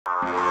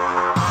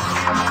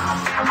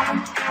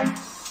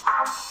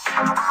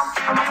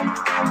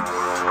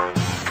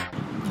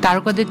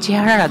তারকাদের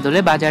চেহারার আদলে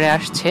বাজারে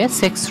আসছে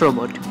সেক্স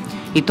রোবট।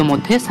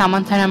 ইতোমধ্যে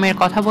সামান্থা নামের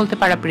কথা বলতে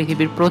পারা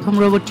পৃথিবীর প্রথম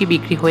রোবটটি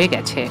বিক্রি হয়ে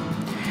গেছে।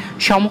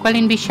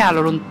 সমকালীন বিশ্বে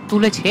আলোড়ন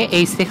তুলেছে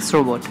এই সেক্স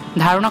রোবট।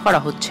 ধারণা করা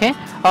হচ্ছে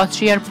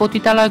অস্ট্রিয়ার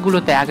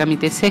পতিতালয়গুলোতে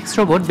আগামীতে সেক্স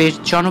রোবট বেশ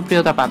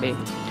জনপ্রিয়তা পাবে।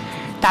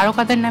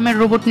 তারকাদের নামের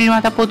রোবট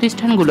নির্মাতা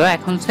প্রতিষ্ঠানগুলো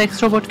এখন সেক্স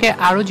রোবটকে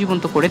আরও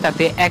জীবন্ত করে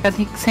তাতে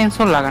একাধিক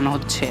সেন্সর লাগানো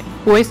হচ্ছে।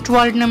 ওয়েস্ট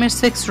ওয়ার্ল্ড নামের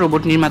সেক্স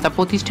রোবট নির্মাতা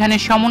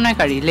প্রতিষ্ঠানের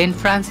সমন্বয়কারী লেন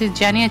ফ্রান্সিস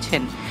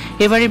জানিয়েছেন,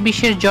 এবারে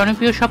বিশ্বের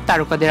জনপ্রিয় সব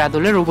তারকাদের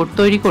আদলে রোবট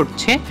তৈরি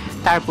করছে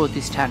তার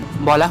প্রতিষ্ঠান।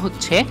 বলা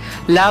হচ্ছে,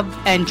 love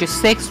and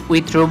sex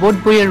with robot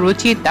বইয়ের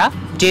রচয়িতা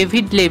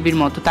ডেভিড লেভির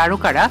মতো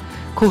তারকারা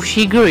খুব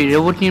শীঘ্রই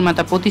রোবট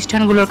নির্মাতা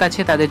প্রতিষ্ঠানগুলোর কাছে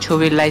তাদের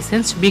ছবির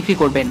লাইসেন্স বিক্রি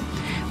করবেন।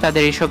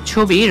 তাদের এসব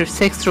ছবি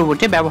সেক্স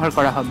রোবটে ব্যবহার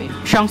করা হবে।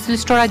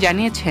 সংশ্লিষ্টরা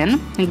জানিয়েছেন,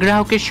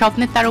 গ্রাহকের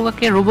স্বপ্নের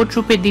তারকাকে রোবট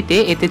রূপে দিতে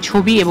এতে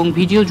ছবি এবং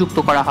ভিডিও যুক্ত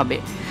করা হবে।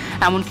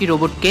 এমনকি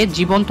রোবটকে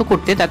জীবন্ত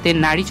করতে তাতে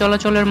নারী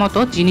চলাচলের মতো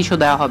জিনিসও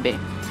দেওয়া হবে।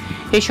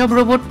 এসব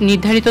রোবট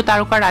নির্ধারিত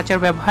তারকার আচার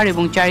ব্যবহার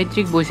এবং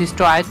চারিত্রিক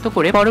বৈশিষ্ট্য আয়ত্ত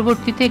করে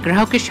পরবর্তীতে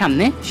গ্রাহকের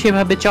সামনে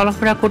সেভাবে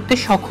চলাফেরা করতে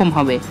সক্ষম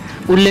হবে।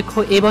 উল্লেখ্য,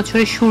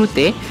 এবছরের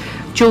শুরুতে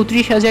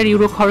 34,000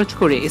 ইউরো খরচ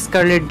করে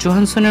স্কারলেট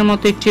জোহানসনের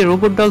মতো একটি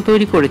রোবট দল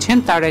তৈরি করেছেন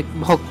তার এক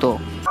ভক্ত।